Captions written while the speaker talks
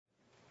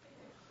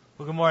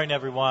Well, good morning,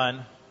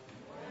 everyone.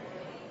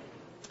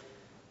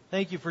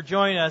 Thank you for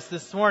joining us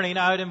this morning.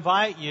 I would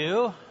invite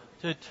you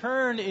to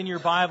turn in your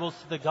Bibles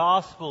to the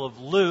Gospel of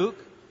Luke.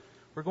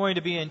 We're going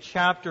to be in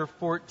chapter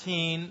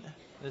 14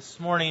 this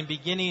morning,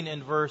 beginning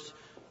in verse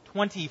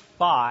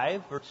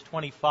 25. Verse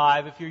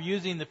 25. If you're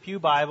using the Pew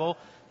Bible,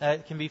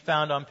 that can be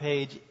found on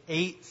page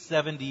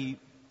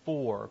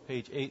 874.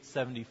 Page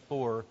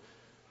 874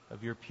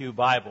 of your Pew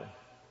Bible.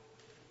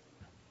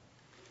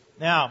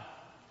 Now,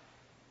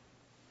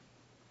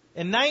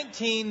 in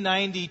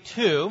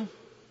 1992,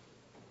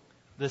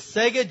 the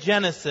Sega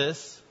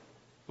Genesis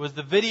was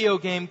the video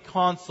game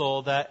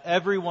console that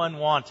everyone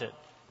wanted,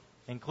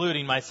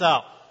 including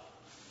myself.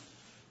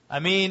 I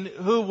mean,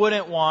 who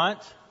wouldn't want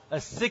a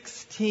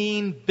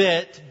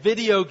 16-bit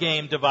video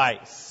game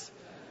device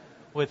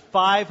with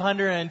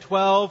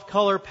 512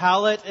 color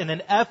palette and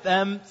an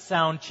FM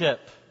sound chip?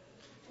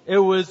 It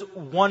was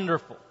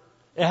wonderful.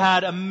 It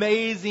had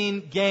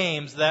amazing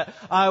games that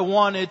I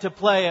wanted to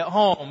play at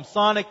home.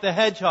 Sonic the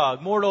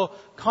Hedgehog, Mortal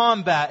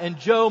Kombat, and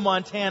Joe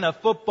Montana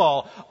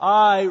football.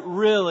 I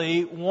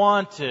really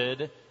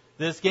wanted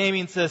this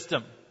gaming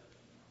system.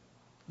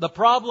 The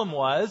problem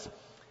was,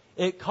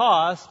 it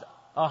cost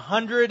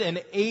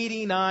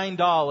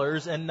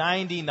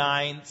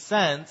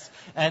 $189.99,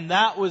 and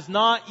that was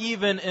not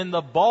even in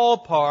the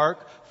ballpark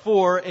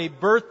for a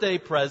birthday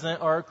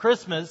present or a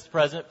Christmas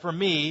present for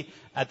me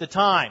at the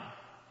time.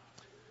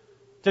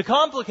 To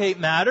complicate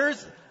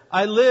matters,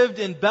 I lived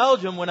in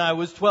Belgium when I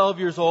was 12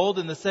 years old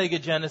and the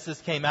Sega Genesis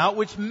came out,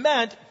 which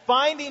meant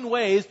finding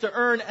ways to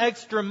earn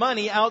extra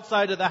money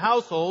outside of the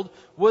household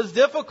was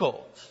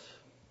difficult.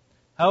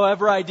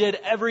 However, I did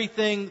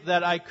everything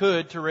that I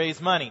could to raise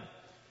money.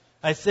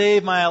 I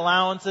saved my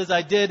allowances.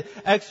 I did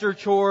extra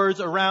chores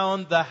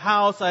around the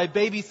house. I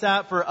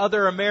babysat for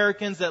other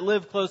Americans that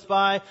lived close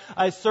by.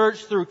 I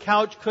searched through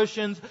couch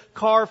cushions,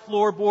 car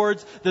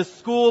floorboards, the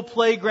school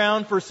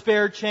playground for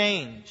spare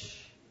change.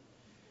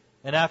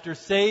 And after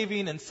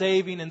saving and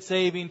saving and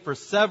saving for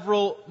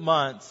several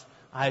months,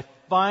 I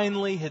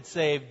finally had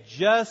saved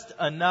just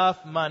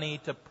enough money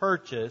to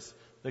purchase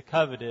the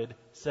coveted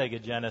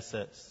Sega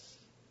Genesis.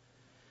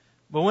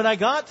 But when I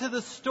got to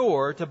the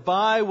store to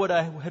buy what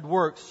I had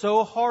worked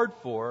so hard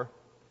for,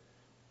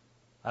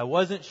 I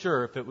wasn't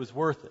sure if it was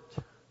worth it.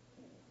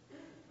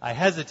 I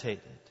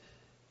hesitated.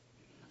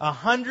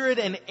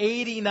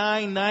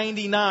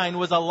 $189.99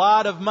 was a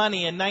lot of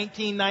money in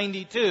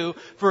 1992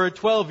 for a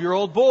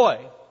 12-year-old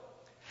boy.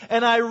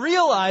 And I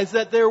realized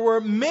that there were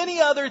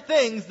many other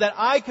things that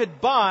I could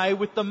buy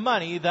with the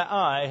money that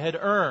I had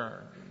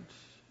earned.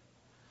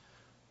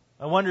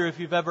 I wonder if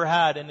you've ever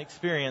had an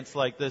experience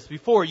like this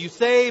before. You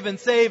save and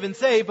save and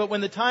save, but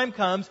when the time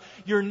comes,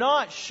 you're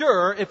not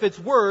sure if it's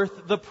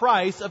worth the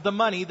price of the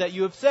money that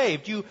you have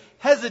saved. You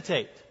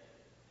hesitate.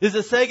 Is the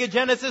Sega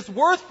Genesis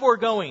worth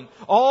foregoing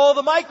all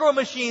the micro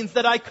machines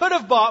that I could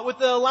have bought with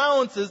the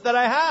allowances that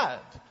I had?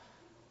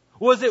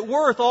 Was it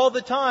worth all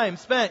the time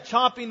spent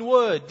chopping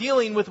wood,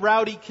 dealing with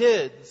rowdy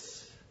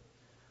kids?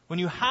 When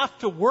you have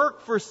to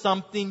work for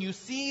something, you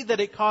see that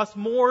it costs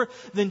more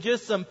than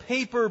just some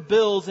paper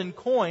bills and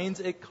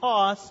coins. It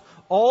costs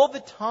all the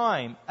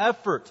time,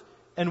 effort,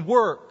 and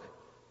work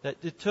that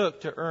it took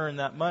to earn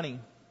that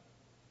money.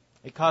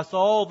 It costs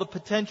all the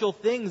potential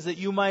things that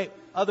you might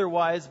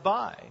otherwise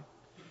buy.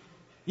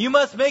 You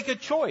must make a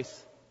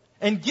choice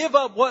and give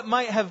up what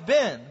might have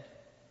been,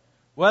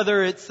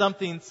 whether it's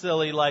something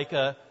silly like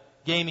a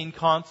gaming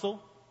console,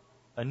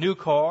 a new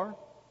car,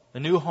 a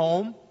new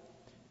home.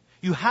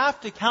 You have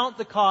to count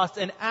the cost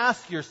and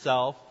ask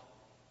yourself,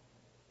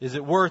 is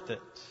it worth it?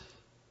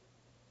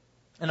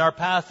 In our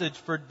passage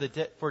for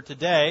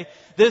today,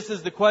 this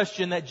is the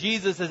question that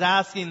Jesus is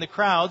asking the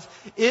crowds.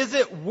 Is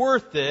it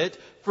worth it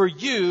for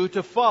you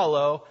to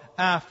follow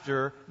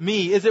after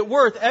me? Is it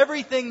worth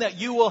everything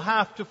that you will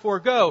have to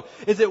forego?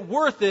 Is it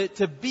worth it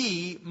to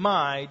be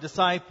my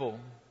disciple?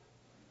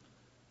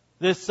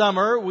 This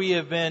summer, we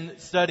have been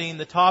studying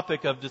the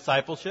topic of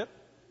discipleship.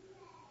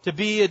 To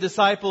be a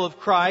disciple of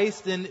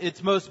Christ in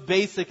its most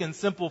basic and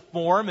simple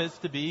form is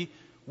to be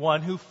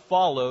one who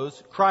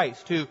follows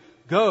Christ, who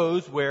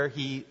goes where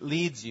He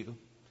leads you.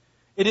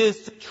 It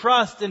is to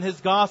trust in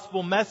His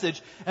gospel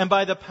message and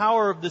by the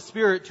power of the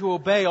Spirit to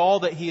obey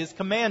all that He has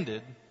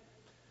commanded.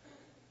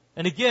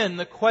 And again,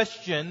 the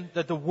question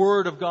that the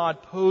Word of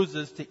God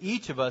poses to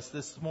each of us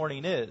this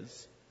morning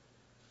is,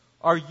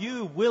 are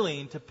you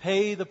willing to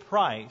pay the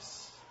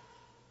price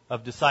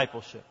of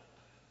discipleship?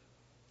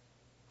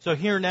 So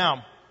hear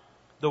now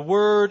the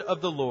word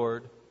of the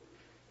Lord,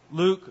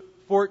 Luke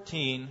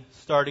 14,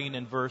 starting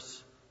in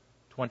verse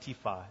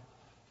 25.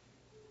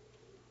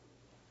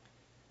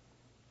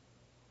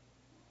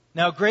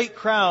 Now great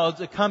crowds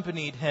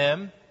accompanied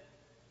Him,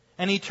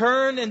 and He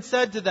turned and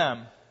said to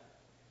them,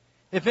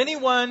 if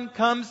anyone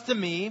comes to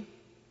me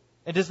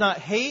and does not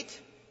hate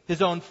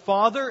his own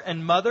father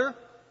and mother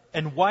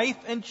and wife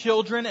and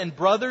children and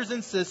brothers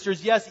and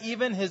sisters, yes,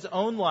 even his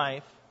own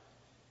life,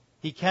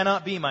 he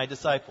cannot be my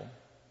disciple.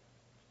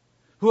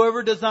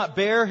 Whoever does not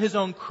bear his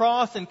own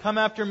cross and come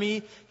after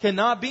me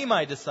cannot be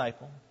my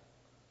disciple.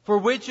 For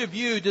which of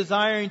you,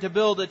 desiring to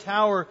build a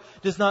tower,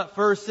 does not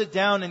first sit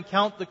down and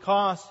count the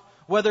cost,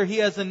 whether he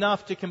has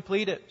enough to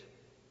complete it?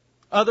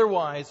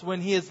 Otherwise,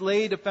 when he has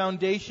laid a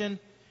foundation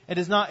and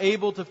is not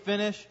able to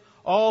finish,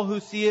 all who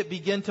see it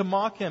begin to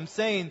mock him,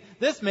 saying,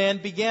 "This man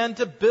began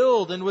to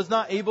build and was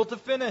not able to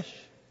finish."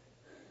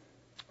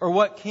 Or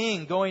what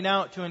king, going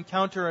out to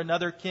encounter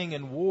another king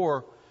in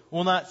war,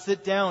 will not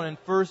sit down and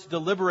first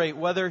deliberate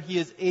whether he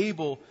is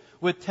able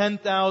with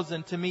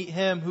 10,000 to meet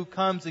him who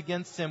comes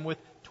against him with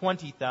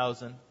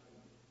 20,000?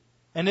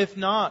 And if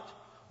not,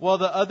 while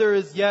the other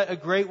is yet a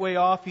great way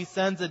off, he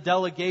sends a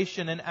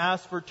delegation and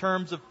asks for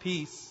terms of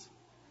peace.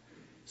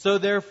 So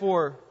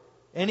therefore,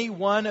 any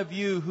one of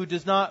you who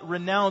does not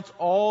renounce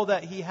all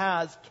that he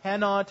has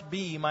cannot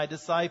be my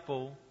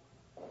disciple.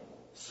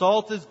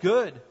 Salt is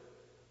good,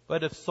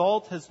 but if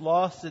salt has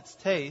lost its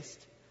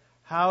taste,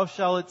 how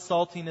shall its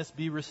saltiness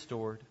be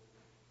restored?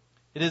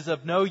 It is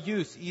of no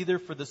use either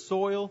for the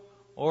soil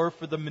or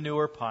for the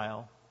manure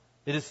pile.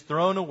 It is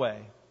thrown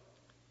away.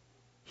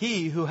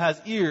 He who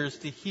has ears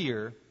to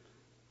hear,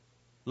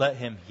 let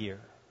him hear.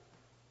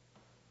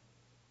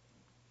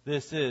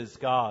 This is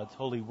God's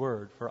holy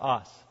word for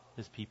us,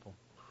 His people.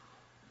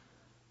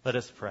 Let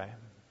us pray.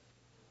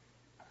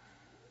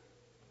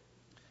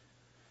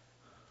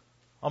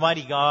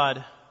 Almighty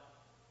God,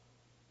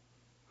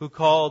 who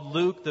called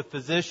Luke the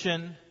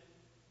physician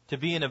to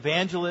be an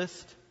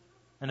evangelist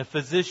and a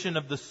physician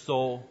of the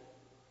soul,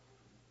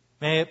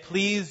 may it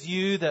please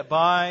you that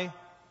by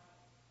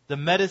the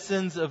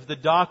medicines of the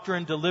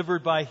doctrine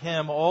delivered by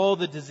him, all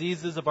the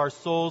diseases of our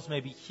souls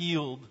may be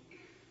healed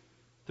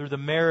through the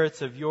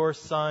merits of your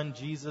Son,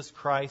 Jesus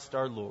Christ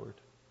our Lord.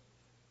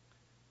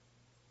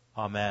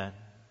 Amen.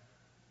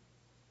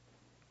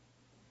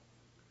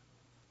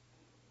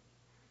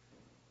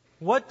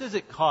 What does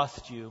it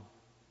cost you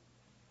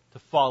to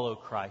follow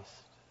Christ?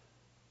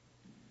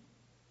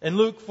 In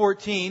Luke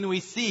 14, we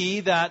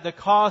see that the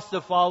cost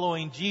of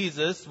following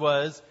Jesus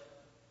was,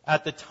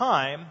 at the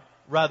time,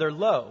 rather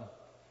low,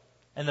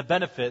 and the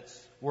benefits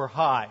were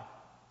high.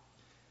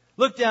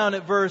 Look down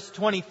at verse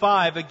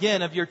 25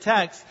 again of your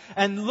text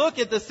and look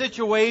at the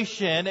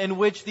situation in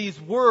which these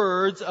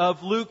words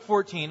of Luke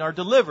 14 are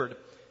delivered.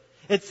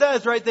 It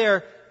says right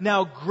there,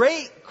 "Now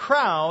great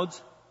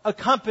crowds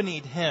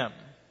accompanied him."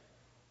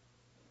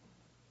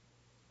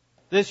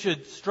 This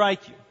should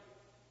strike you,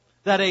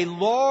 that a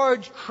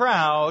large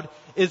crowd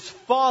is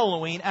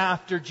following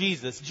after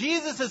Jesus.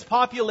 Jesus'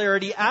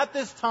 popularity at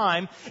this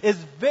time is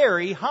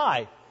very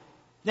high.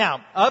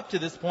 Now, up to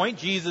this point,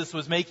 Jesus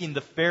was making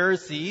the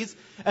Pharisees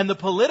and the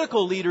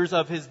political leaders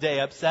of his day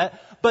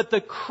upset, but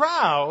the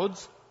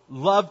crowds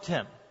loved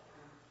him.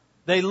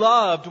 They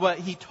loved what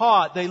he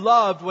taught. They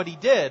loved what he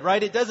did,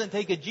 right? It doesn't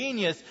take a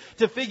genius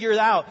to figure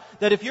out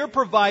that if you're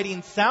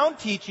providing sound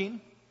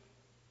teaching,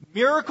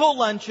 miracle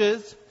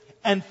lunches,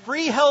 and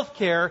free health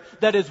care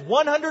that is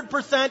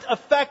 100%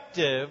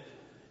 effective,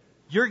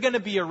 you're going to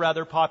be a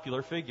rather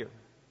popular figure.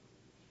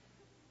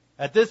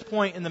 At this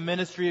point in the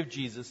ministry of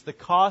Jesus, the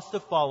cost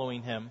of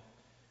following him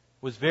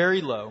was very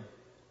low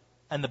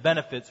and the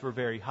benefits were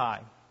very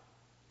high.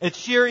 It's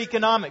sheer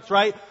economics,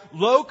 right?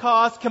 Low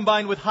cost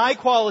combined with high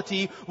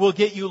quality will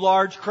get you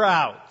large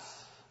crowds.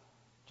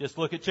 Just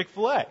look at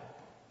Chick-fil-A.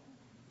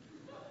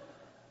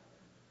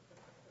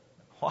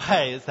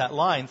 Why is that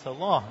line so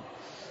long?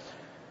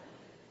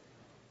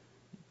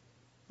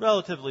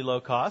 Relatively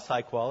low cost,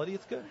 high quality,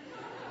 it's good.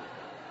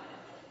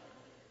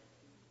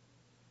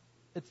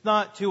 It's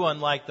not too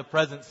unlike the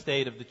present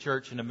state of the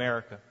church in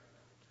America.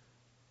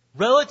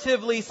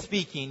 Relatively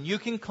speaking, you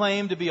can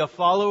claim to be a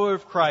follower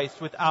of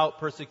Christ without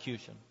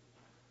persecution.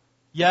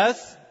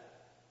 Yes,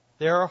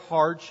 there are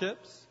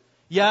hardships.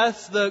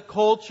 Yes, the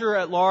culture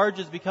at large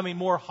is becoming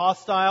more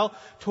hostile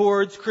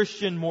towards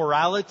Christian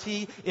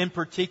morality in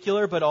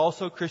particular, but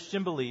also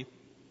Christian belief.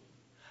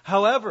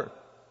 However,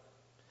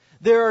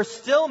 there are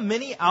still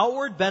many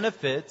outward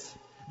benefits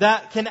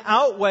that can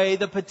outweigh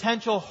the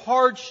potential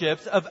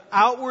hardships of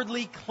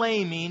outwardly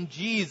claiming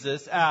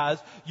Jesus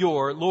as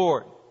your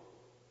Lord.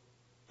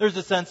 There's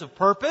a sense of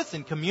purpose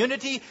and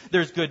community.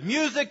 There's good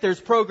music.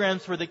 There's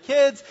programs for the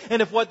kids.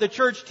 And if what the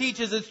church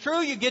teaches is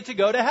true, you get to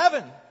go to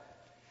heaven.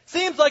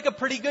 Seems like a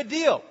pretty good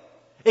deal.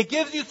 It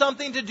gives you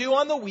something to do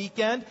on the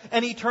weekend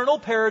and eternal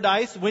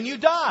paradise when you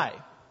die.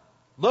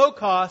 Low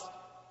cost,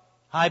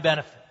 high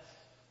benefit.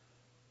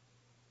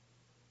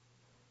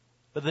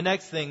 But the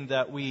next thing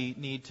that we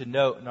need to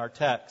note in our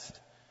text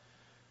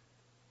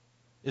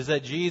is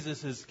that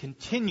Jesus is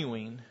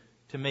continuing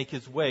to make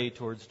his way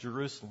towards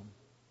Jerusalem.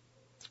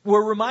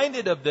 We're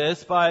reminded of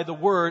this by the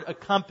word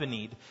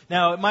accompanied.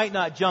 Now, it might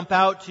not jump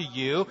out to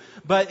you,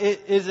 but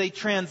it is a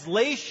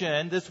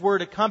translation, this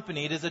word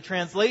accompanied is a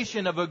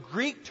translation of a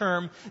Greek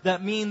term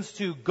that means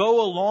to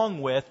go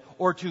along with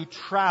or to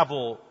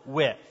travel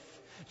with.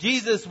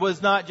 Jesus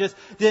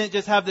didn't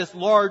just have this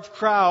large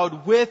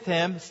crowd with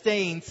him,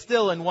 staying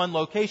still in one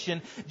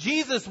location.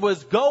 Jesus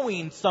was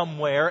going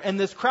somewhere, and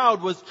this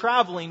crowd was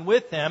traveling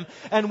with him.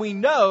 And we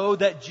know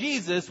that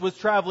Jesus was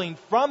traveling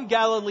from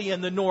Galilee in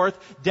the north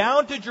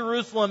down to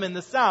Jerusalem in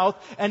the south,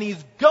 and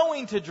he's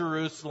going to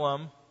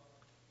Jerusalem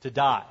to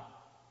die.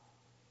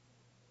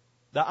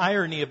 The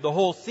irony of the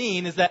whole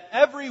scene is that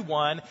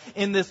everyone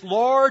in this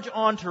large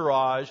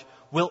entourage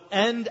will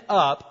end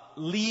up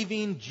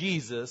leaving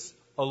Jesus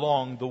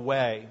along the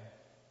way.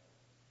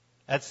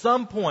 At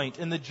some point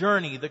in the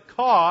journey, the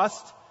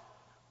cost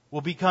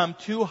will become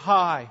too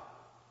high.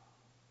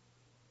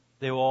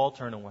 They will all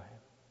turn away.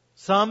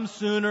 Some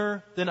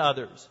sooner than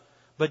others.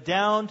 But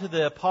down to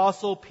the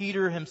Apostle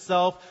Peter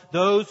himself,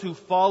 those who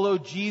follow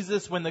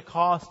Jesus when the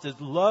cost is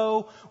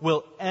low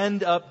will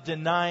end up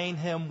denying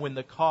him when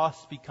the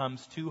cost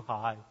becomes too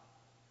high.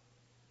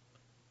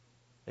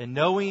 And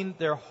knowing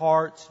their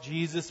hearts,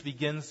 Jesus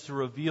begins to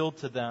reveal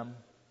to them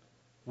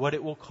what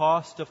it will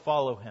cost to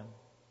follow him,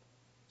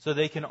 so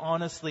they can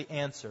honestly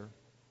answer,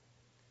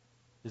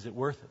 is it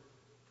worth it?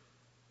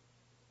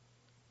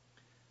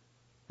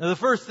 Now, the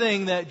first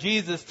thing that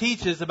Jesus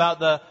teaches about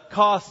the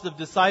cost of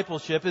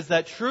discipleship is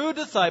that true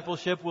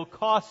discipleship will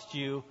cost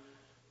you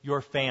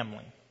your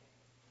family.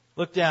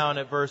 Look down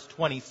at verse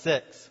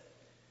 26.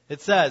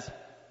 It says,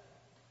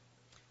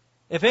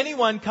 "If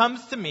anyone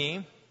comes to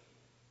me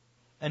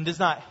and does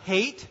not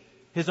hate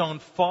his own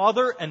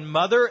father and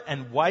mother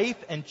and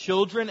wife and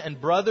children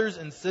and brothers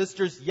and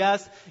sisters,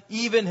 yes,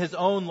 even his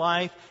own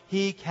life,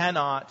 he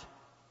cannot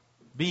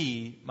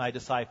be my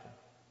disciple."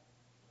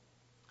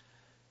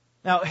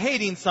 Now,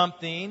 hating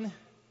something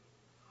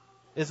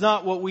is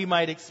not what we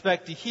might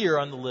expect to hear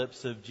on the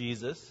lips of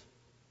Jesus.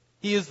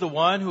 He is the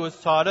one who has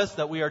taught us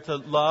that we are to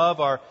love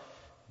our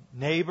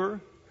neighbor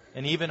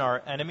and even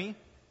our enemy.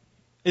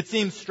 It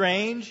seems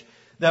strange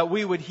that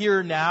we would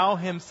hear now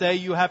him say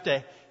you have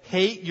to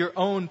hate your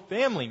own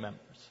family members.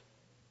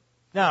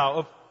 Now,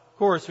 of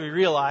course, we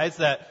realize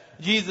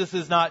that Jesus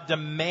is not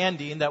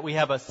demanding that we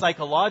have a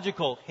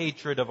psychological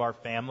hatred of our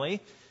family.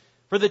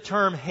 For the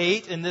term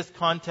hate in this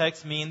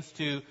context means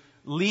to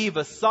leave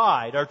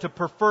aside or to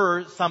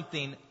prefer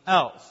something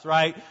else,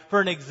 right?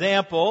 For an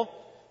example,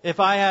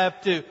 if I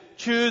have to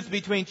choose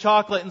between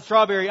chocolate and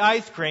strawberry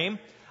ice cream,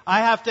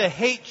 I have to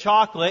hate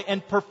chocolate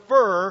and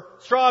prefer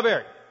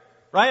strawberry,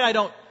 right? I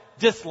don't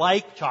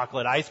dislike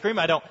chocolate ice cream.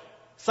 I don't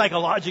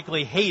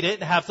psychologically hate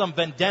it and have some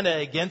vendetta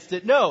against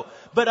it. No,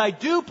 but I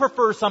do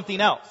prefer something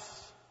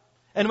else.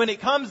 And when it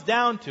comes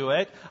down to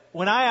it,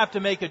 when I have to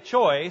make a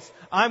choice,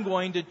 I'm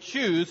going to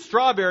choose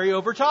strawberry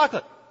over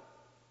chocolate.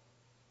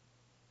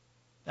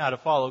 Now, to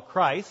follow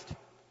Christ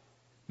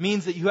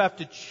means that you have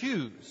to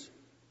choose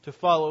to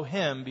follow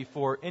him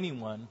before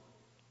anyone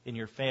in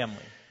your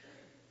family.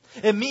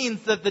 It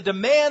means that the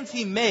demands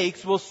he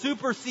makes will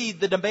supersede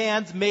the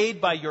demands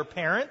made by your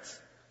parents.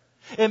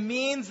 It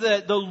means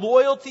that the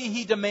loyalty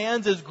he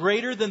demands is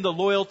greater than the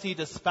loyalty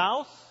to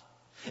spouse.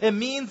 It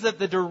means that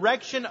the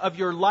direction of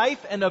your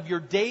life and of your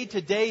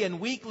day-to-day and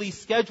weekly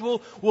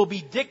schedule will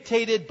be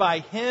dictated by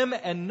him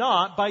and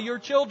not by your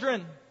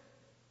children.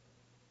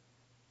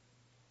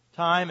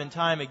 Time and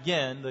time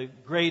again, the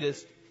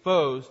greatest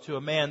foes to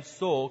a man's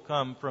soul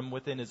come from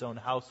within his own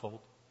household.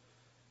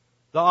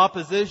 The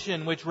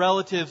opposition which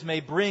relatives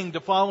may bring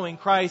to following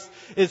Christ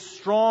is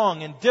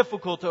strong and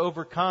difficult to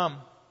overcome.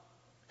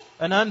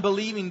 An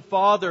unbelieving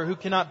father who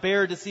cannot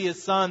bear to see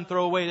his son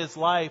throw away his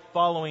life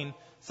following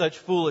such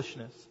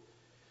foolishness.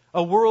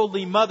 A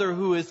worldly mother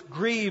who is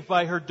grieved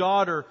by her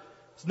daughter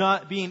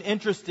not being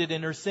interested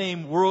in her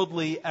same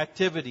worldly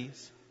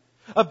activities.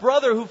 A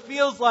brother who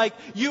feels like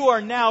you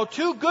are now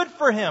too good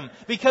for him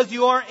because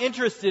you aren't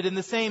interested in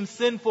the same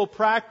sinful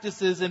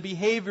practices and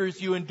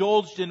behaviors you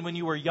indulged in when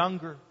you were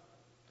younger.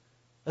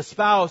 A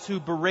spouse who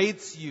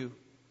berates you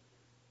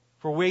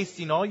for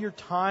wasting all your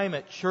time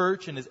at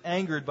church and is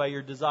angered by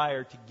your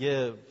desire to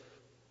give.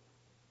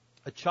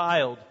 A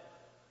child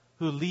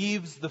who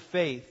leaves the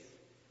faith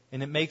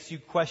and it makes you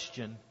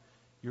question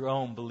your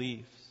own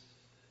beliefs.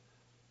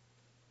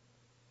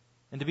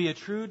 And to be a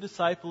true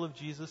disciple of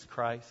Jesus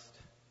Christ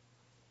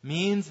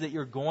means that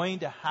you're going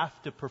to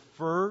have to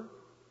prefer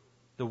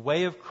the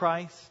way of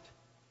Christ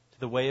to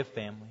the way of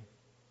family.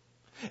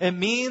 It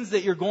means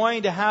that you're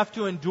going to have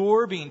to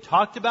endure being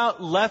talked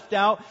about, left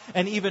out,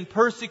 and even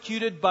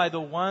persecuted by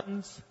the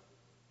ones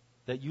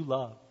that you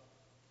love.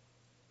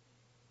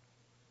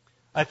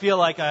 I feel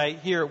like I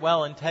hear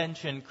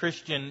well-intentioned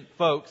Christian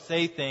folks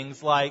say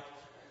things like,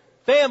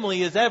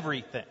 family is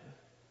everything.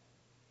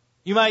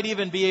 You might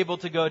even be able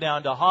to go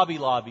down to Hobby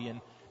Lobby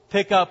and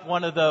pick up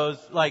one of those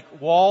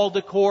like wall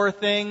decor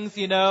things,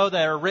 that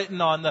are written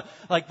on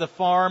the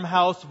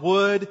farmhouse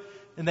wood,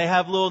 and they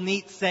have little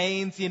neat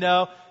sayings,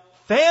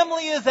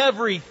 family is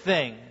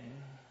everything.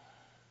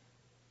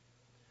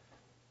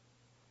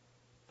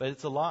 But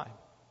it's a lie.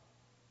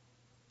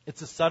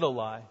 It's a subtle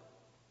lie,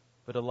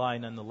 but a lie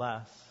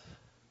nonetheless.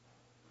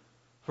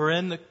 For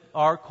in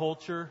our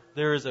culture,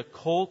 there is a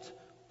cult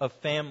of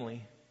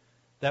family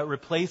that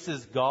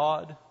replaces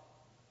God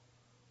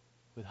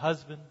with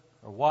husband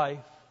or wife,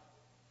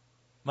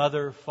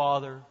 mother,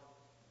 father,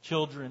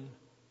 children,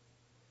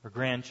 or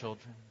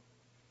grandchildren.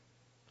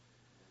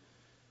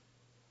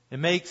 It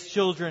makes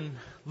children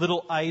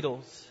little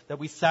idols that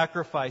we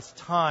sacrifice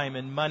time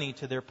and money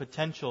to their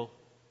potential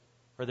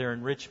or their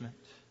enrichment.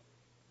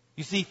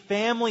 You see,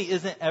 family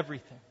isn't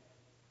everything.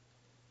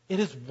 It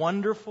is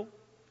wonderful.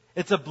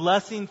 It's a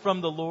blessing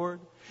from the Lord.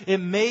 It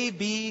may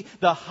be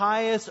the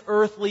highest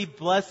earthly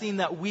blessing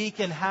that we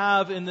can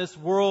have in this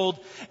world,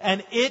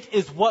 and it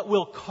is what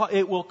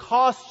it will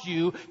cost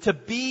you to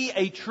be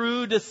a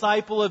true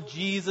disciple of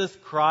Jesus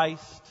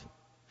Christ.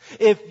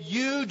 If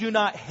you do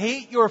not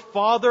hate your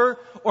father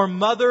or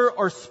mother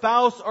or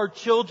spouse or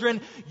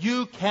children,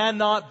 you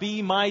cannot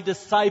be my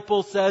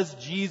disciple, says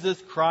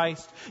Jesus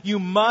Christ. You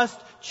must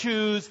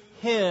choose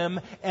Him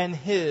and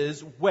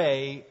His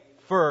way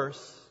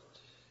first.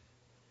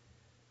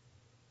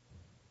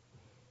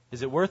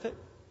 Is it worth it?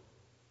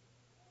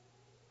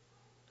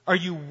 Are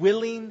you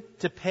willing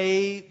to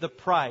pay the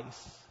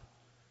price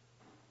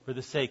for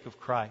the sake of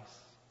Christ?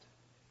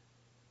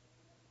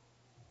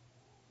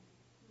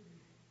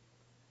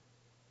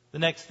 The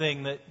next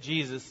thing that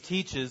Jesus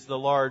teaches the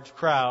large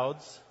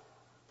crowds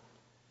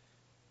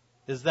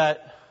is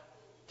that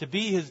to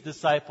be His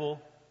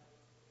disciple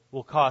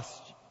will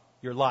cost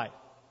your life.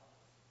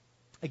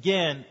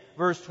 Again,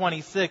 verse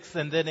 26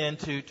 and then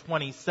into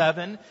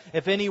 27.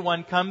 If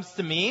anyone comes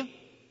to me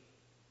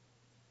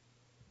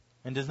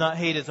and does not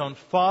hate his own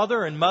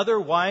father and mother,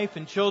 wife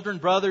and children,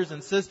 brothers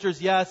and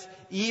sisters, yes,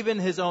 even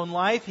his own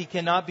life, he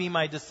cannot be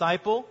my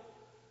disciple.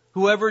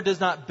 Whoever does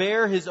not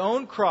bear his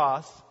own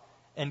cross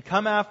and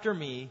come after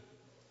me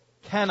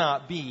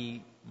cannot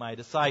be my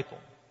disciple.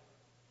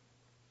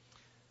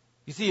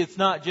 You see, it's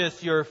not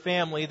just your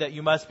family that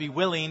you must be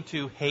willing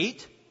to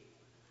hate.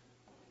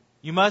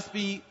 You must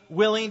be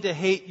willing to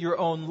hate your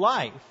own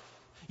life.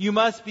 You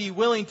must be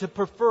willing to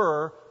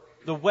prefer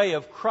the way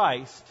of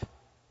Christ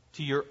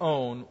to your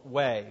own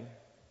way.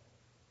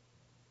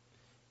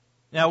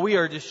 Now, we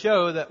are to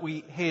show that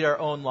we hate our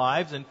own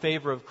lives in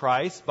favor of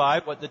Christ by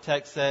what the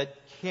text said,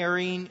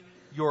 carrying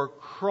your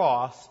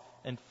cross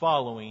and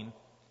following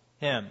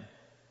Him.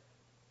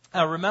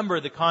 Now remember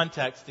the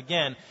context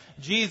again.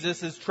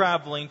 Jesus is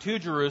traveling to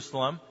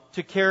Jerusalem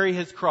to carry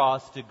His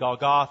cross to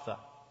Golgotha.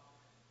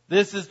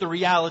 This is the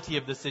reality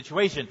of the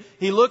situation.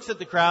 He looks at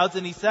the crowds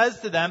and He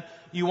says to them,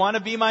 you want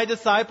to be my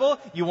disciple?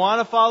 You want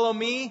to follow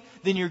me?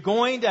 Then you're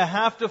going to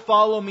have to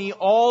follow me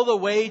all the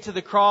way to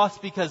the cross,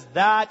 because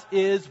that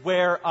is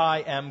where I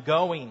am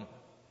going.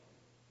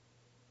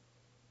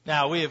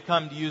 Now, we have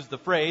come to use the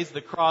phrase,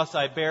 the cross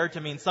I bear,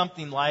 to mean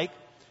something like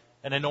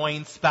an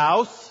annoying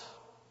spouse,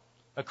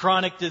 a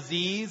chronic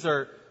disease,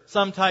 or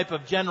some type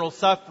of general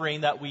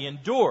suffering that we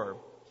endure.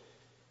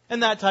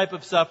 And that type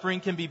of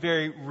suffering can be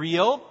very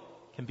real,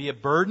 can be a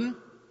burden.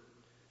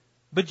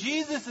 But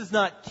Jesus is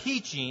not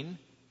teaching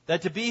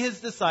that to be His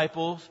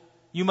disciples,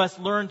 you must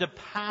learn to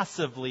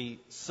passively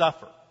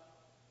suffer.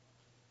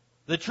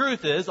 The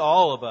truth is,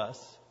 all of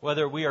us,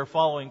 whether we are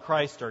following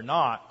Christ or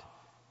not,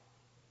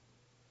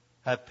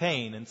 have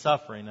pain and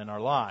suffering in our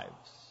lives.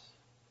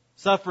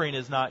 Suffering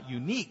is not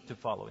unique to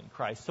following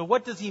Christ. So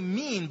what does He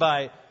mean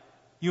by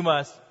you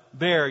must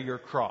bear your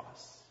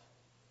cross?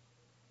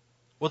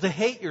 Well, to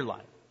hate your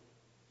life,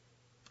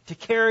 to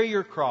carry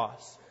your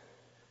cross,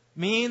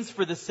 means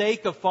for the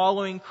sake of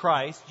following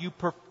Christ, you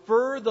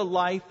prefer the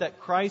life that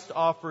Christ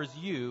offers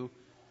you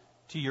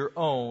to your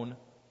own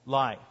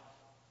life.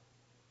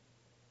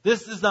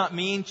 This does not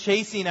mean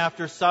chasing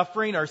after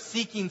suffering or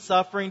seeking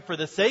suffering for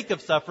the sake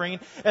of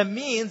suffering. It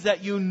means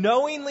that you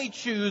knowingly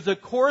choose a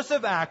course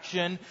of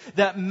action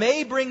that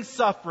may bring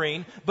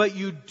suffering, but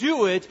you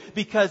do it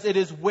because it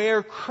is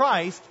where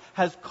Christ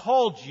has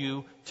called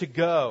you to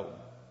go.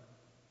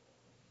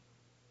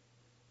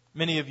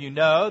 Many of you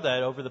know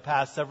that over the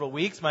past several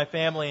weeks, my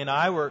family and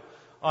I were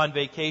on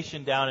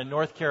vacation down in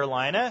North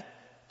Carolina,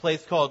 a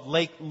place called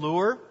Lake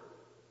Lure.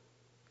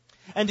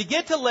 And to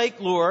get to Lake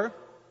Lure,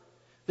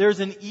 there's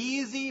an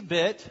easy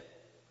bit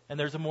and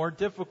there's a more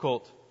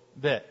difficult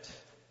bit.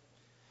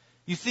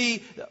 You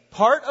see,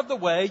 part of the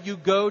way you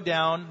go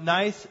down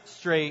nice,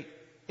 straight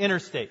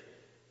interstate.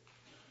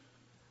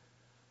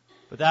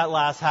 But that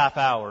last half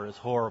hour is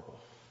horrible.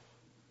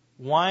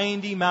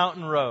 Windy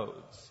mountain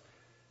roads.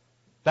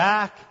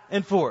 Back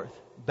and forth.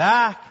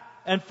 Back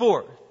and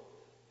forth.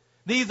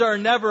 These are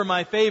never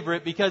my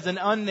favorite because an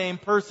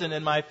unnamed person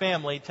in my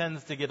family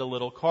tends to get a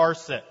little car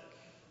sick.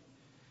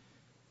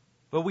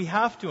 But we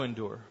have to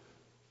endure.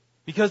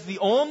 Because the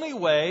only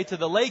way to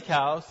the lake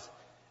house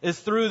is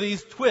through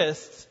these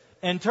twists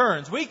and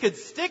turns. We could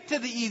stick to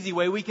the easy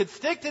way. We could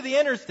stick to the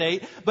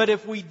interstate. But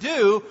if we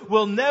do,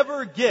 we'll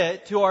never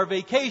get to our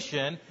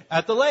vacation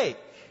at the lake.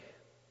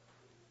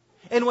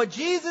 And what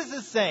Jesus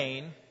is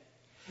saying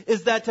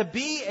is that to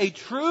be a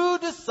true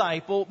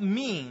disciple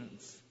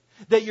means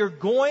that you're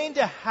going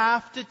to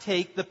have to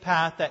take the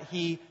path that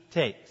He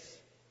takes.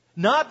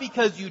 Not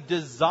because you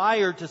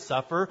desire to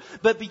suffer,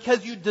 but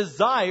because you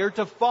desire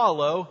to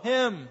follow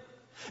Him.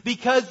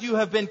 Because you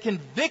have been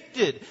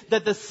convicted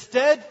that the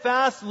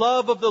steadfast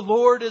love of the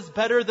Lord is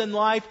better than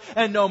life,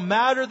 and no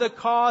matter the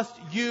cost,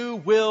 you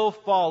will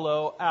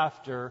follow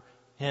after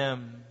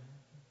Him.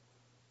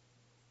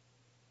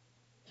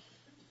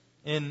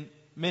 In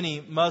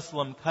many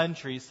Muslim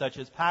countries, such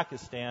as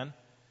Pakistan,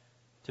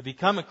 to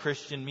become a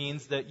Christian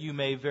means that you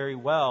may very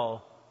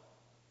well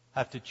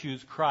have to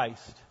choose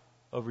Christ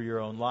over your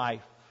own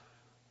life.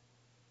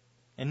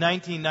 In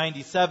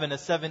 1997, a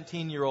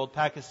 17-year-old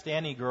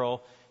Pakistani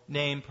girl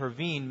named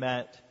Perveen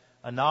met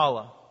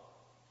Anala.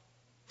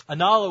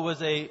 Anala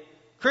was a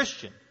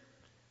Christian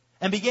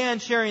and began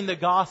sharing the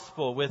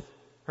gospel with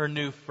her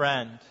new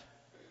friend.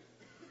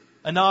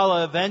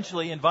 Anala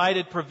eventually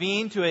invited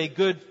Perveen to a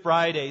Good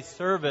Friday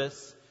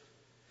service.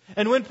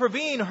 And when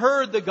Perveen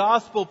heard the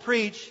gospel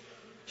preached,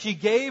 she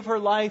gave her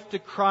life to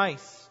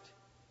Christ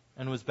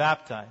and was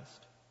baptized.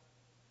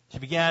 She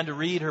began to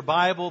read her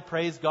Bible,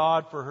 praise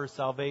God for her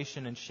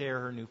salvation, and share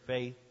her new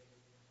faith.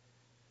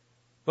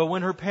 But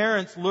when her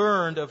parents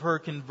learned of her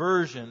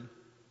conversion,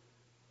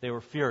 they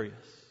were furious.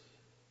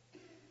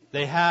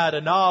 They had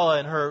Anala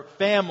and her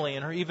family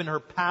and even her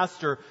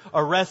pastor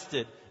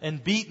arrested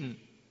and beaten.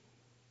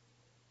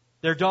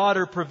 Their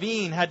daughter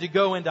Perveen had to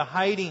go into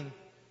hiding,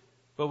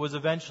 but was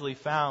eventually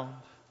found.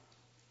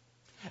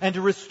 And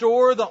to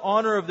restore the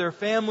honor of their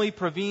family,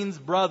 Perveen's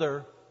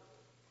brother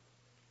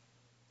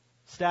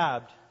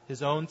stabbed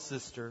his own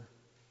sister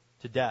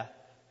to death.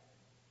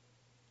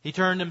 He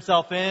turned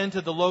himself in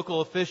to the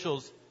local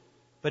officials,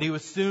 but he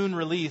was soon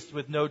released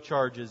with no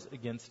charges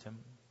against him.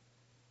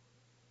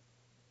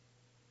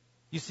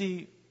 You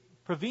see,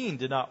 Perveen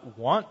did not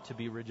want to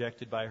be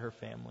rejected by her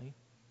family.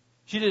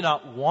 She did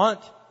not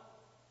want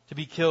to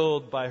be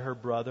killed by her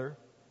brother.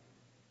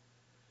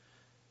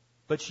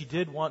 But she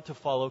did want to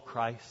follow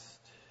Christ.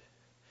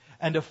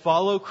 And to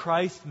follow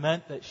Christ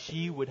meant that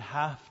she would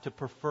have to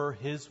prefer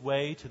His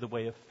way to the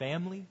way of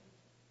family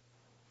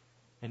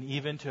and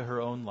even to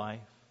her own life.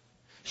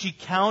 She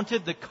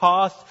counted the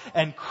cost,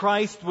 and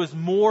Christ was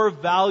more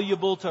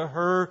valuable to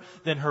her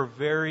than her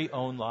very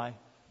own life.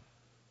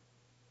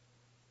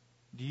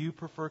 Do you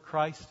prefer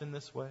Christ in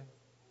this way?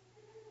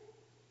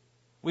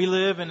 We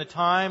live in a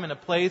time and a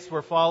place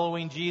where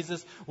following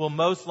Jesus will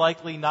most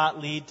likely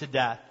not lead to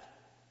death.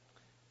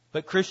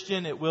 But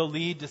Christian, it will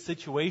lead to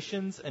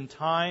situations and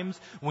times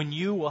when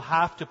you will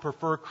have to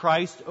prefer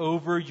Christ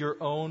over your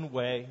own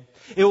way.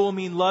 It will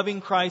mean loving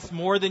Christ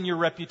more than your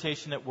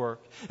reputation at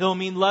work. It will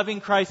mean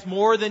loving Christ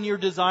more than your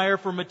desire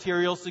for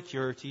material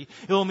security.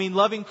 It will mean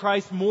loving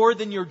Christ more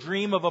than your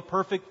dream of a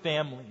perfect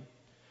family.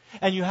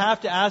 And you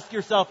have to ask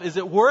yourself, is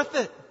it worth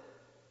it?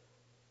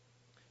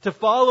 To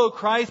follow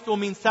Christ will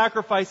mean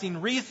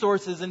sacrificing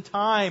resources and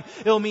time.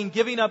 It will mean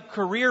giving up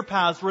career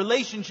paths,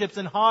 relationships,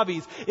 and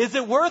hobbies. Is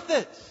it worth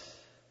it?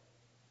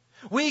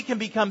 We can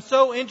become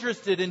so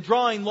interested in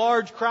drawing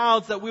large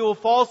crowds that we will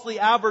falsely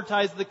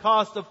advertise the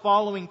cost of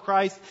following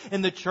Christ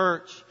in the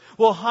church.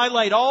 We'll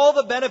highlight all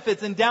the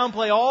benefits and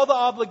downplay all the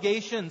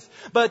obligations.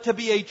 But to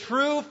be a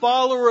true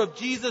follower of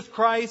Jesus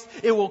Christ,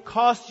 it will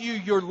cost you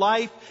your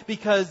life,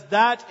 because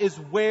that is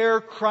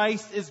where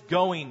Christ is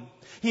going.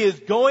 He is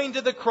going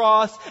to the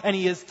cross, and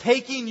He is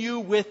taking you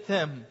with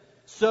Him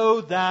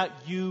so that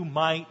you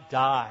might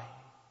die.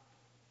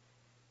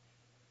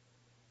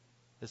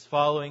 Is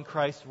following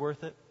Christ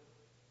worth it?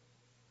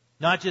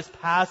 Not just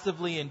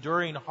passively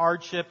enduring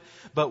hardship,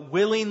 but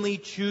willingly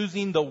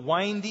choosing the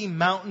windy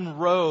mountain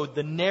road,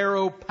 the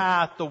narrow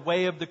path, the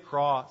way of the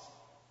cross.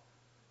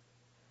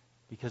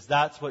 Because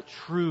that's what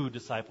true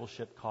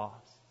discipleship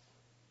costs.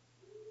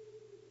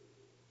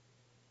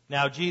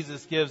 Now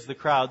Jesus gives the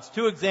crowds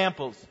 2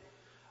 examples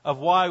of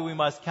why we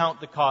must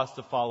count the cost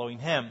of following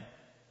Him.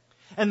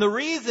 And the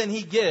reason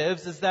He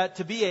gives is that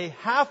to be a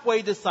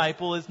halfway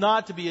disciple is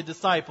not to be a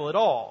disciple at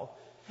all.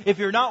 If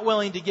you're not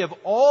willing to give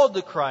all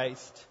to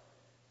Christ,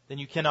 then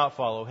you cannot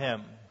follow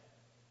Him.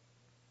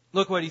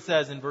 Look what He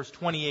says in verse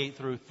 28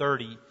 through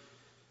 30.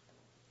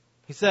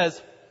 He says,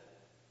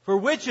 "For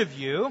which of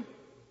you,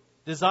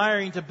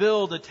 desiring to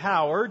build a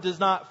tower, does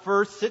not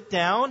first sit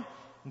down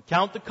and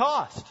count the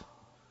cost,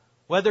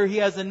 whether he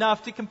has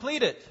enough to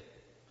complete it?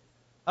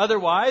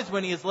 Otherwise,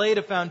 when he has laid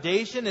a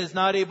foundation and is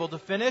not able to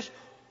finish,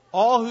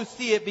 all who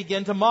see it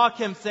begin to mock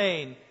him,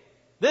 saying,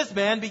 'This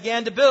man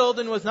began to build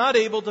and was not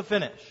able to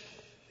finish.'"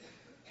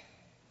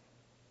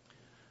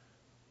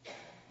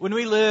 When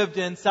we lived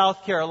in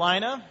South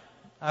Carolina,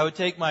 I would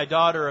take my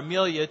daughter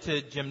Amelia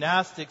to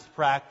gymnastics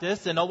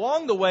practice, and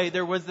along the way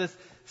there was this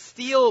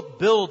steel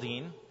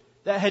building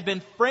that had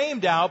been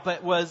framed out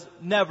but was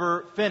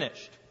never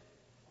finished.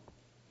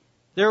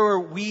 There were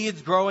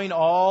weeds growing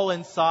all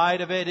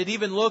inside of it. It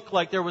even looked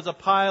like there was a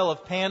pile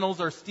of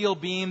panels or steel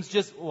beams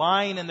just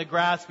lying in the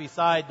grass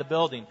beside the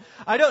building.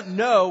 I don't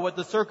know what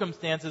the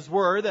circumstances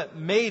were that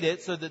made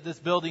it so that this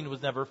building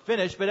was never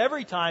finished, but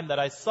every time that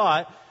I saw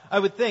it, I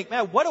would think,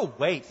 man, what a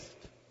waste.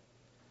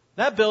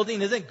 That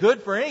building isn't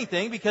good for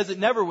anything because it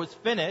never was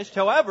finished.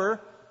 However,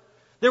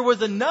 there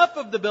was enough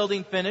of the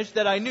building finished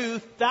that I knew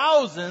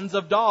thousands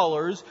of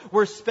dollars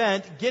were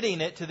spent getting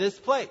it to this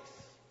place.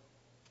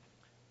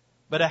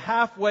 But a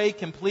halfway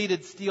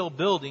completed steel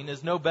building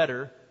is no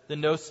better than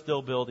no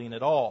steel building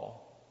at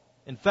all.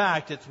 In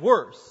fact, it's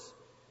worse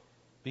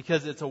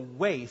because it's a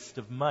waste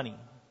of money.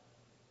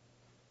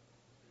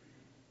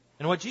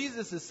 And what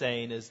Jesus is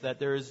saying is that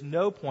there is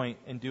no point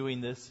in doing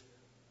this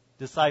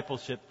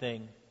discipleship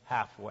thing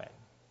halfway.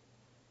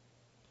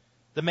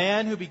 The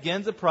man who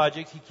begins a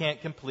project he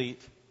can't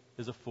complete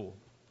is a fool.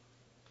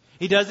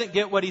 He doesn't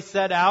get what he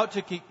set out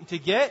to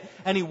get,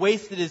 and he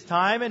wasted his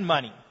time and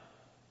money.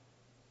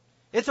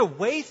 It's a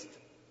waste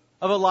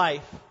of a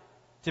life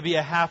to be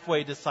a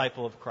halfway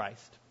disciple of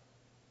Christ.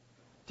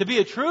 To be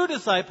a true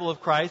disciple of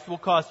Christ will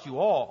cost you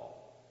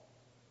all,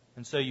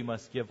 and so you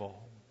must give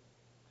all.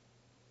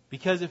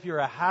 Because if you're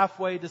a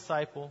halfway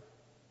disciple,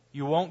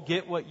 you won't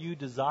get what you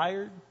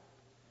desired,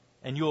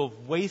 and you'll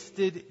have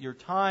wasted your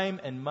time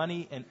and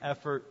money and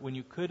effort when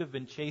you could have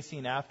been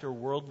chasing after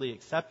worldly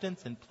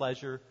acceptance and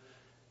pleasure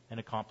and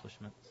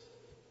accomplishments.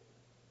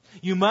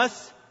 You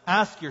must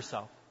ask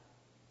yourself,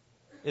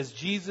 is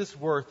Jesus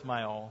worth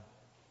my all?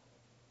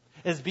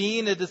 Is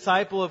being a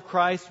disciple of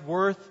Christ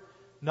worth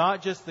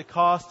not just the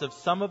cost of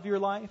some of your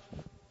life,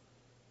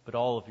 but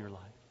all of your life?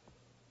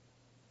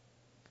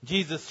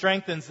 Jesus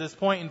strengthens this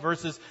point in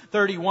verses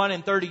 31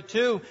 and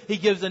 32. He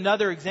gives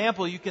another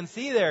example you can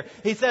see there.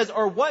 He says,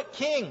 or what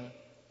king,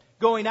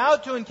 going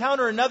out to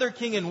encounter another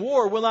king in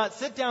war, will not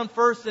sit down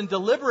first and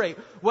deliberate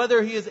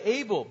whether he is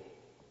able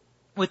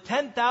with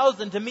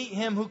 10,000 to meet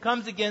him who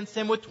comes against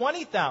him with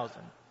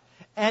 20,000?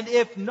 And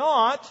if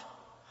not,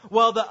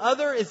 while the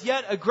other is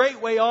yet a great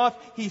way off,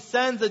 he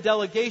sends a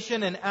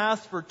delegation and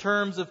asks for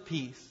terms of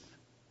peace.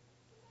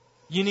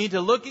 You need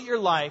to look at your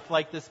life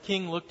like this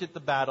king looked at the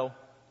battle.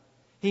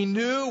 He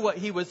knew what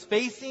he was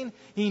facing.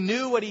 He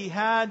knew what he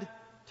had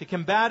to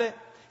combat it.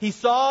 He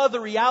saw the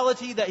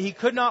reality that he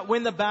could not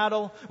win the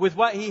battle with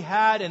what he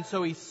had, and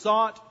so he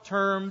sought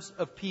terms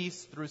of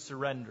peace through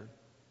surrender.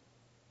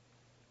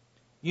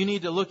 You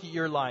need to look at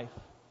your life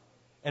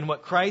and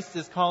what Christ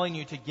is calling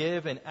you to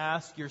give and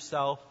ask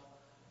yourself,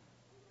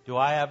 do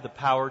I have the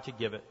power to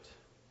give it?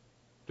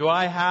 Do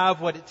I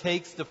have what it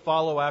takes to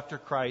follow after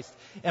Christ?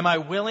 Am I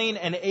willing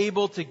and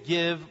able to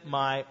give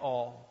my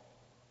all?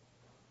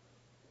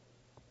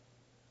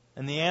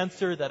 And the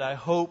answer that I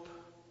hope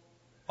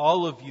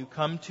all of you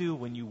come to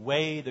when you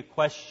weigh the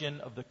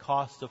question of the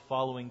cost of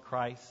following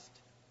Christ,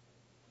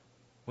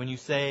 when you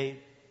say,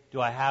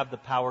 do I have the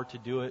power to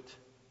do it,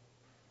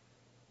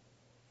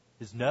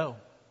 is no.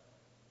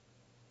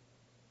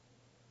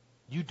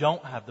 You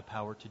don't have the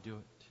power to do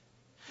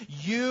it.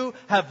 You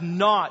have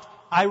not,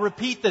 I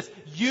repeat this,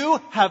 you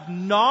have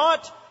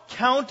not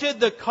counted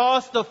the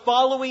cost of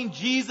following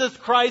Jesus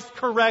Christ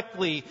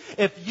correctly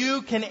if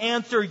you can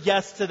answer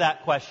yes to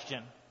that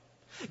question.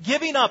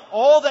 Giving up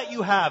all that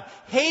you have,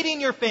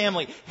 hating your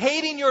family,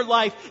 hating your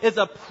life is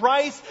a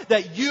price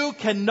that you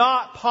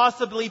cannot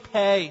possibly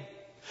pay.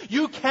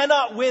 You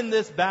cannot win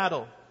this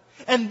battle.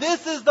 And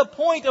this is the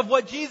point of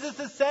what Jesus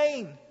is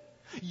saying.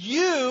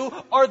 You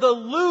are the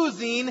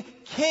losing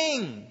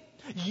king.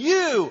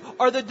 You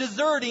are the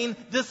deserting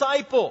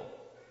disciple.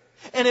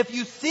 And if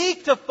you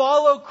seek to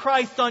follow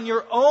Christ on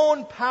your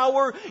own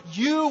power,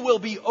 you will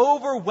be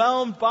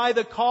overwhelmed by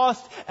the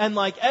cost. And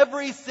like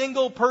every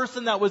single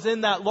person that was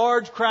in that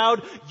large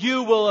crowd,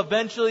 you will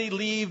eventually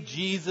leave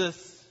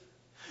Jesus.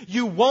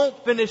 You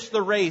won't finish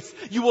the race.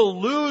 You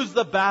will lose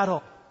the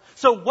battle.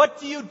 So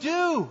what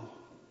do?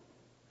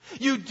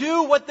 You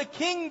do what the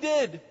king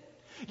did.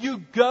 You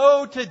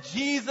go to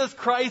Jesus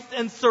Christ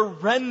and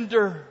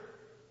surrender.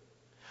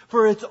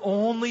 For it's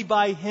only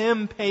by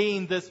Him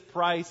paying this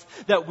price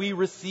that we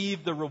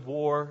receive the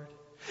reward.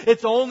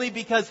 It's only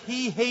because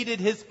He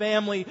hated His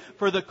family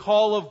for the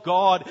call of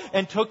God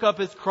and took up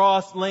His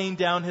cross, laying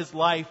down His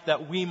life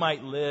that we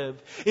might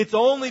live. It's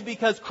only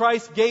because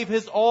Christ gave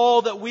His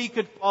all that we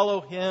could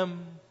follow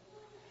Him.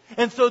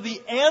 And so the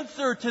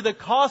answer to the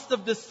cost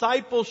of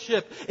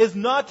discipleship is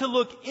not to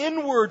look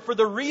inward for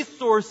the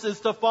resources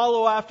to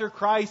follow after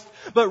Christ,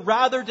 but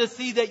rather to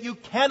see that you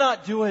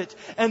cannot do it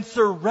and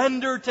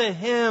surrender to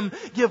Him.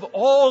 Give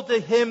all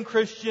to Him,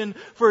 Christian,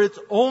 for it's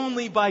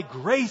only by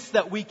grace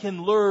that we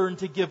can learn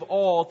to give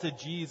all to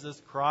Jesus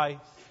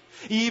Christ.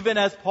 Even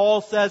as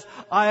Paul says,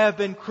 I have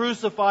been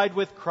crucified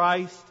with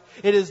Christ.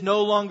 It is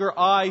no longer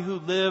I who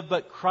live,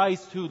 but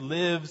Christ who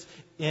lives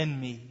in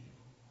me.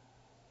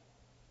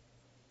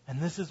 And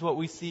this is what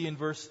we see in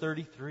verse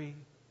 33.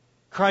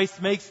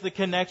 Christ makes the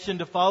connection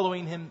to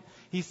following Him.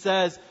 He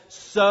says,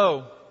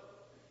 so,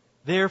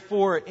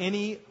 therefore,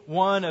 any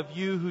one of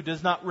you who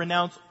does not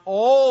renounce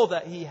all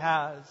that he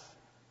has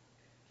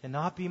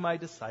cannot be my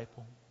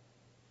disciple.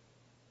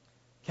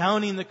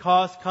 Counting the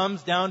cost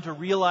comes down to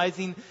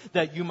realizing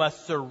that you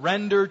must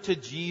surrender to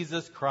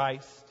Jesus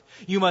Christ.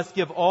 You must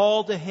give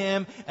all to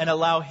Him and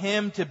allow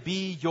Him to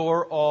be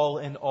your all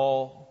in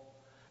all.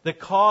 The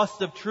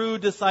cost of true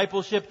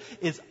discipleship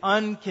is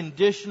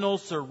unconditional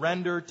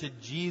surrender to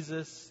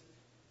Jesus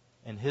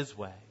and His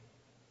way.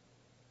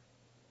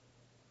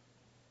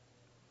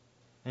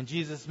 And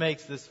Jesus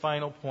makes this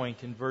final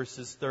point in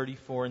verses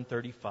 34 and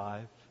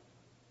 35.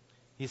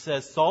 He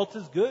says, salt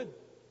is good,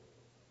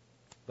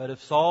 But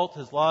if salt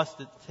has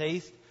lost its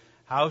taste,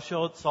 how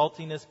shall its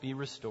saltiness be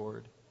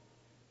restored?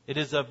 It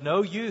is of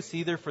no use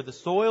either for the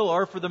soil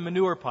or for the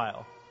manure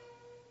pile.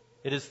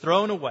 It is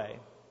thrown away.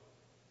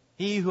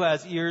 He who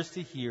has ears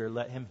to hear,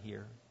 let him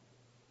hear.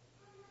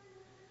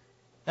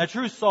 Now,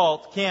 true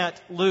salt can't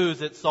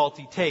lose its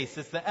salty taste.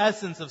 It's the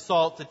essence of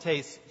salt to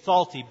taste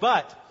salty.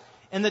 But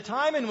in the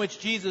time in which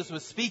Jesus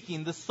was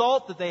speaking, the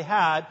salt that they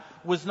had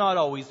was not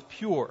always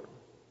pure.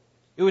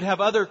 It would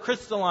have other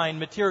crystalline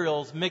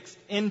materials mixed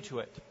into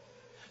it.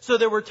 So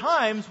there were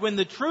times when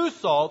the true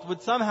salt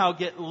would somehow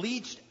get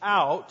leached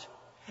out,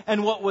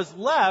 and what was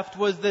left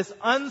was this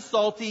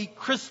unsalty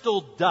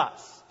crystal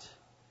dust.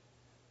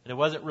 And it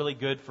wasn't really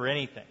good for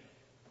anything.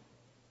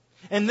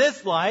 In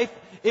this life,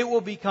 it will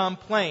become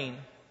plain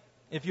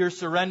if you're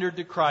surrendered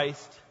to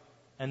Christ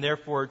and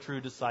therefore a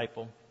true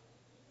disciple.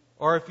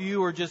 Or if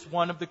you are just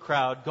one of the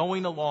crowd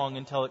going along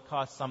until it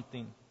costs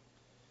something.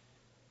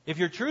 If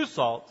you're true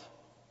salt,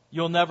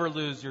 you'll never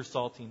lose your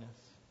saltiness.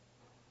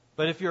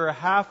 But if you're a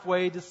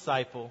halfway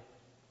disciple,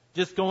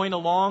 just going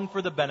along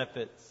for the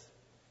benefits,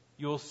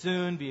 you will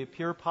soon be a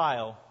pure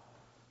pile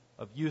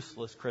of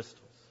useless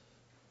crystals.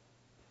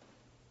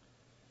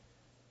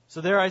 So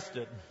there I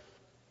stood,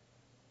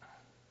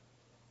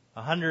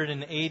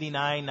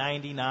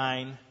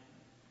 $189.99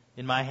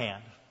 in my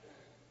hand.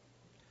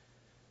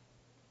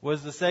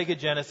 Was the Sega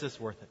Genesis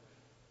worth it?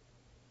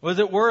 Was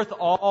it worth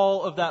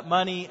all of that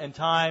money and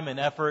time and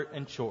effort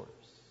and chores?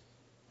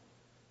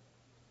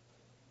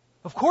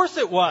 Of course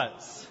it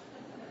was.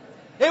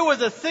 It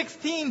was a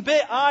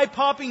 16-bit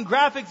eye-popping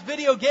graphics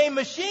video game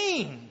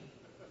machine.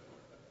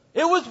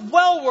 It was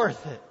well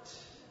worth it.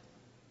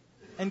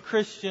 And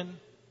Christian,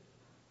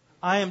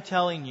 I am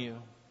telling you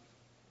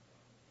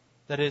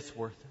that it's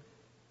worth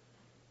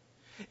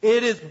it.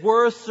 It is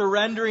worth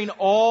surrendering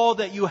all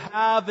that you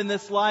have in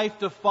this life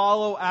to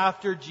follow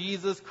after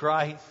Jesus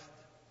Christ.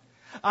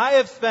 I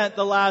have spent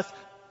the last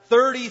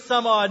 30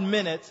 some odd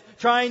minutes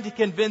trying to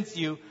convince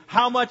you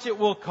how much it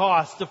will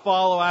cost to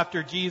follow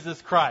after Jesus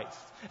Christ.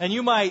 And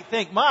you might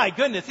think, my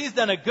goodness, he's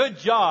done a good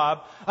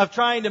job of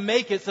trying to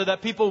make it so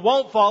that people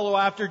won't follow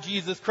after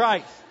Jesus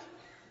Christ.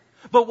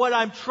 But what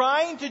I'm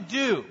trying to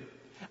do,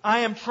 I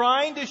am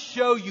trying to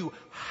show you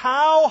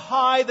how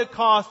high the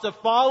cost of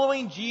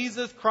following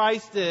Jesus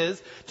Christ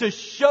is, to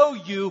show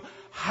you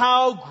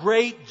how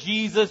great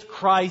Jesus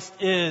Christ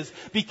is,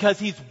 because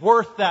He's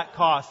worth that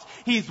cost.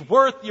 He's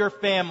worth your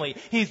family.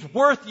 He's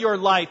worth your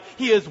life.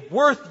 He is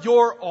worth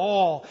your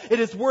all.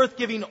 It is worth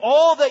giving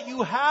all that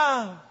you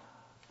have.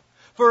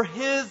 For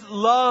His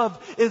love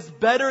is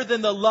better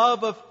than the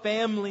love of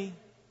family,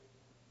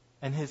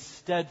 and His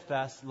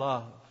steadfast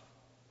love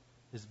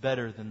is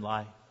better than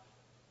life.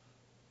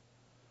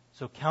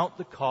 So count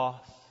the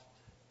cost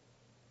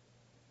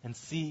and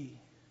see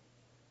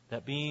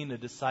that being a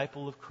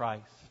disciple of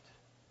Christ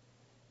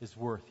is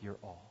worth your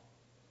all.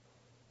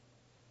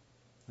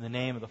 In the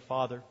name of the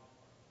Father,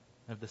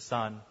 and of the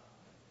Son,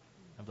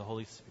 and of the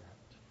Holy Spirit.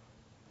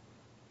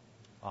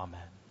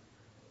 Amen.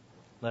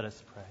 Let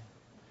us pray.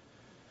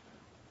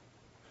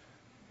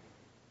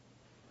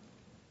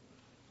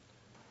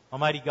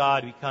 Almighty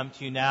God, we come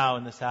to you now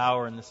in this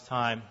hour and this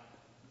time.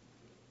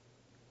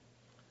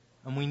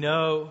 And we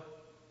know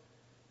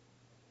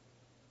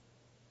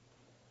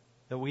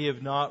that we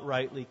have not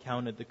rightly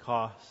counted the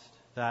cost,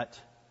 that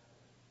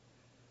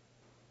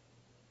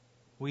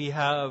we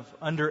have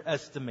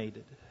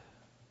underestimated.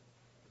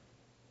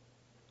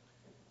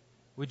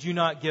 Would you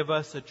not give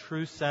us a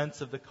true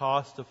sense of the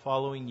cost of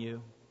following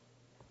you,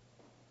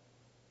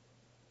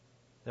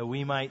 that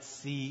we might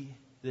see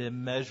the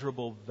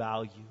immeasurable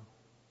value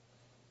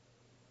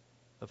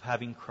of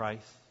having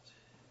Christ,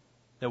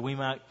 that we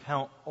might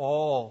count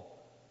all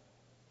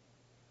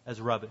as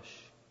rubbish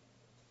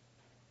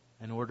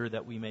in order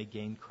that we may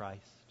gain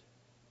Christ.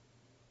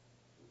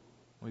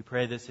 We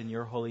pray this in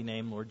your holy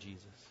name, Lord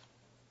Jesus.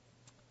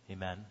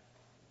 Amen.